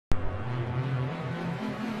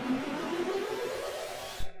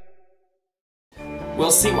we'll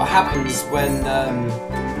see what happens when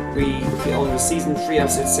we get on with Season 3,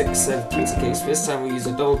 Episode 6 of Cutie Cakes. This time we'll use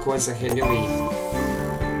a double coin so Hinui.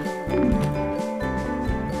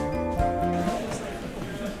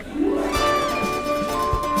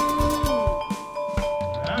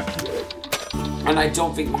 And I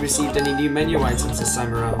don't think we received any new menu items this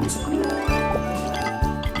time around.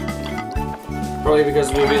 Probably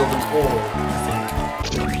because we revealed them all, I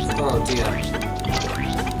think. Oh dear.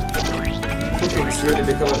 Cooking's really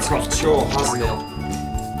become a tough chore, hasn't it?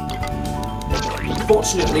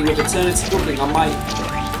 Fortunately, with Eternity Cooking, I might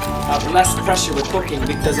have less pressure with cooking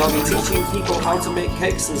because I'll be teaching people how to make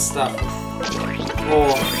cakes and stuff.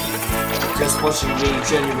 Or just watching me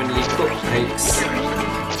genuinely cook cakes.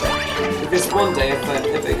 Because one day,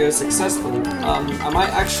 if it goes successful, I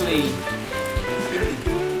might actually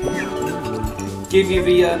give you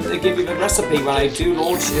the recipe when I do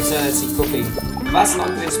launch Eternity Cooking. That's not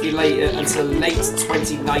going to be later until late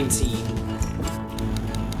 2019.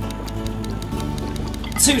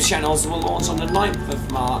 2 channels will launch on the 9th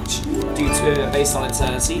of March based on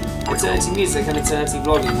Eternity, Eternity Music and Eternity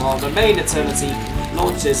Vlogging, while the main Eternity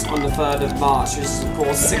launches on the 3rd of March, which is of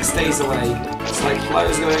course 6 days away. It's like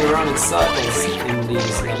flows going around in circles in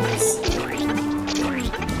these levels.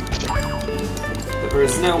 But there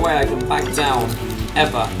is no way I can back down,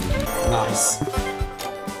 ever. Nice.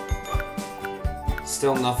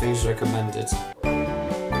 Still nothing's recommended.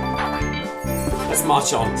 Let's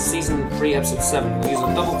march on. Season 3, Episode 7. We'll use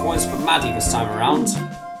our double coins for Maddie this time around.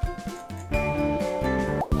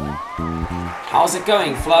 How's it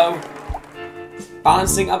going, Flo?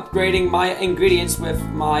 Balancing upgrading my ingredients with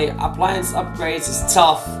my appliance upgrades is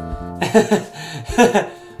tough.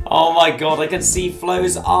 Oh my god, I can see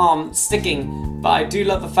Flo's arm sticking, but I do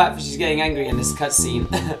love the fact that she's getting angry in this cutscene.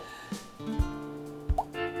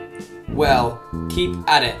 Well, keep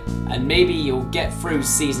at it, and maybe you'll get through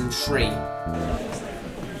Season 3.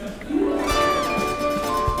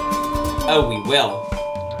 Oh, we will.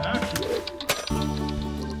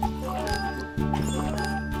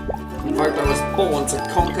 In fact, I was born to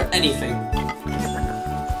conquer anything.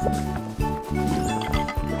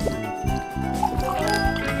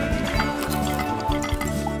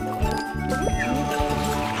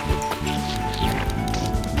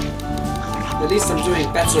 At least I'm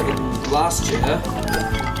doing better than last year,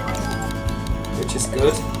 which is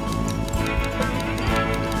good.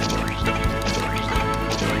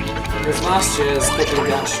 Because last year's Cooking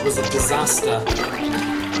Dash was a disaster.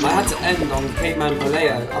 And I had to end on Caveman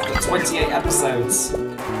Paleo after 28 episodes.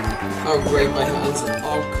 Oh great, my hands.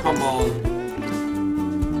 Oh, come on.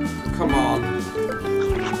 Come on.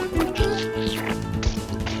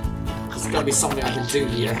 There's gotta be something I can do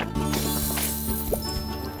here.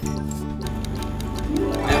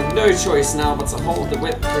 I have no choice now but to hold the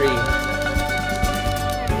whipped cream.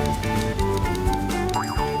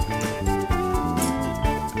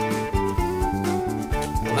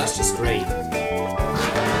 Well, that's just great.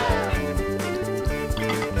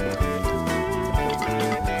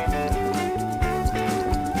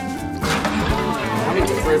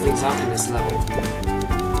 Things out in this level.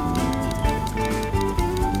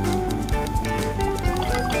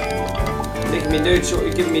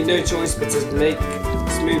 Giving me no choice but to make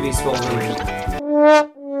smoothies for me.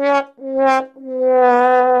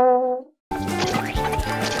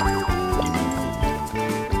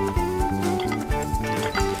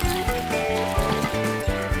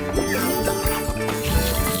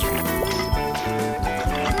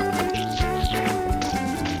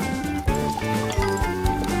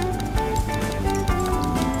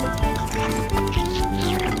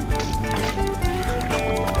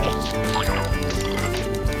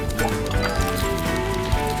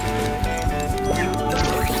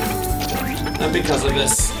 And because of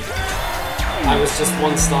this, I was just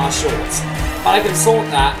 1 star short. But I can sort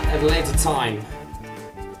that at a later time.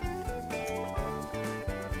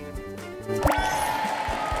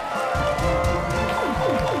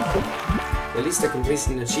 At least I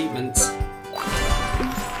completed an achievement.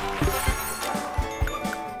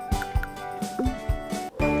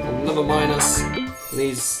 Another minus.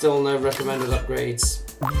 Leaves still no recommended upgrades.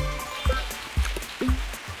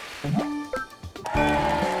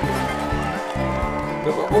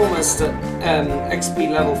 But we're almost at XP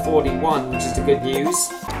level 41, which is the good news.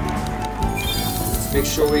 Let's make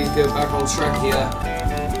sure we go back on track here.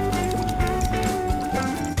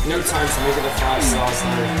 No time to make it a 5 stars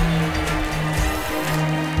now.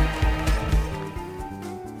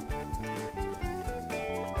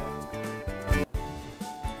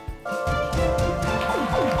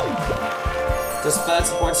 Just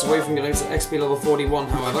 30 points away from getting to XP level 41,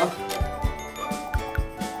 however.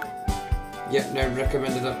 Yeah, no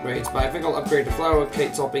recommended upgrades, but I think I'll upgrade the flour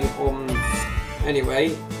cake topping on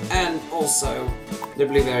anyway, and also the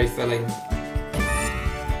blueberry filling.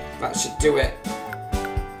 That should do it.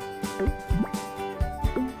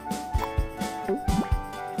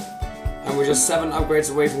 And we're just 7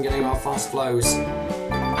 upgrades away from getting our fast flows.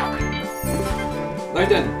 Right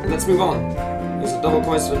then, let's move on. Here's a double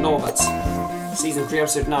coins for Norbert. Season 3,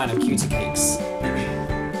 Episode 9 of Cutie Cakes.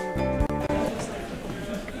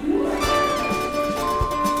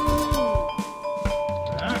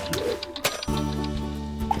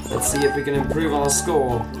 Let's see if we can improve our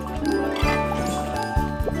score.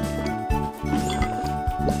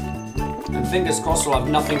 And fingers crossed we'll have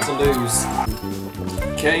nothing to lose.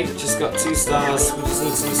 Okay, just got 2 stars. We just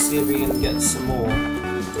need to see if we can get some more.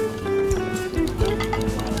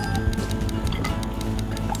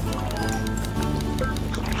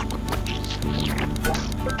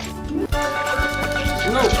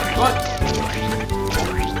 No, what?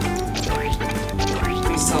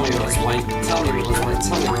 Please tell me it was white. Tell me it was white.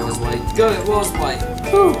 Tell me it was white. Good, it was white.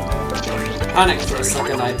 Whew. Panicked for a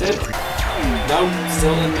second, I did. No,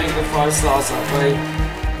 still didn't make the 5 stars that way.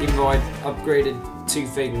 Even though I upgraded 2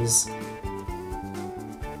 things.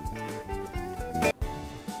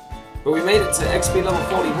 But we made it to XP level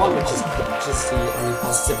 41, which is just the only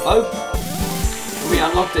positive hope. And we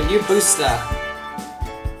unlocked a new booster.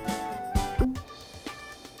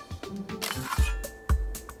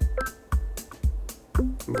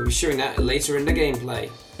 We'll be showing that later in the gameplay.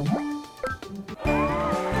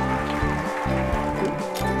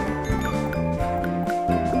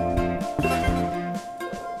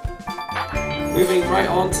 Moving right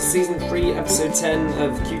on to Season 3, Episode 10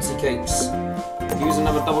 of Cutie Cakes. Use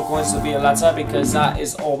another double coins to be a letter because that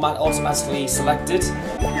is automatically selected.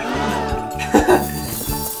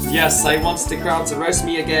 Yes, I want the crowd to roast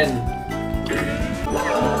me again.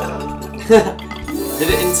 Did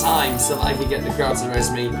it in time so that I could get the crowd to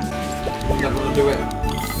roast me. I'm not gonna do it.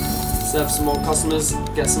 Serve some more customers,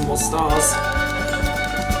 get some more stars.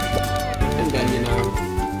 And then, you know,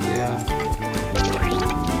 yeah.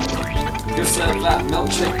 Just serve that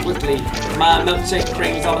milkshake quickly. My milkshake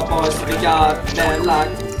brings all the boys to the yard. They're like,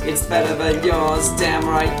 it's better than yours. Damn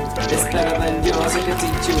right, it's better than yours. I can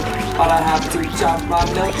teach you, but I have to chop. My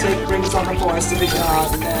milkshake brings all the boys to the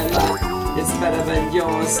yard. And they're like, it's better than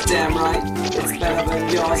yours. Damn right, it's better than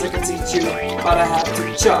yours. I can teach you, but I have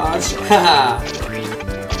to charge. Haha.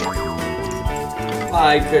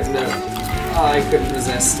 I couldn't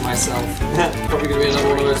resist myself. Probably gonna be another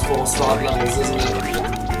one of those 4-star levels, isn't it?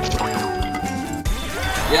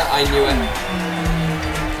 Yeah, I knew it.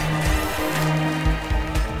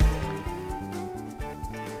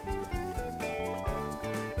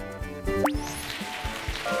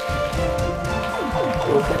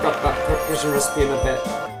 We'll pick up that precision recipe in a bit.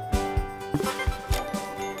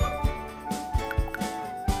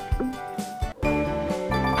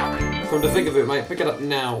 Come to think of it, might pick it up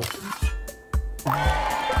now.